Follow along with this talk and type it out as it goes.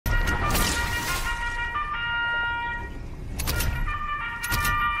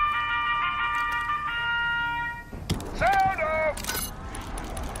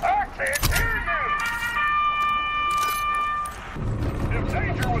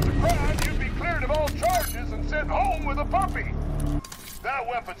ass and sent home with a puppy. That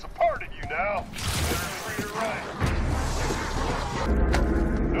weapon's a part of you now. Better treat her right.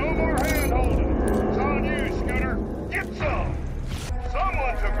 No more hand-holding. It's on you, Scooter. Get some.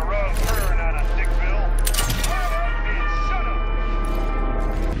 Someone took a wrong turn out of Dickville. Shut up and shut up.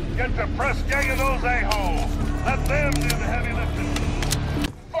 Get the press gang of those a-holes. Let them do the heavy lifting.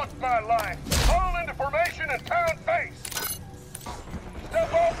 Fuck my life. Fall into formation and pound face.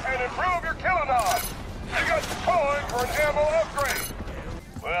 Step up and improve your killing odds. You got the coin for an ammo upgrade.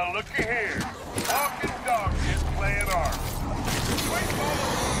 Well, looky here.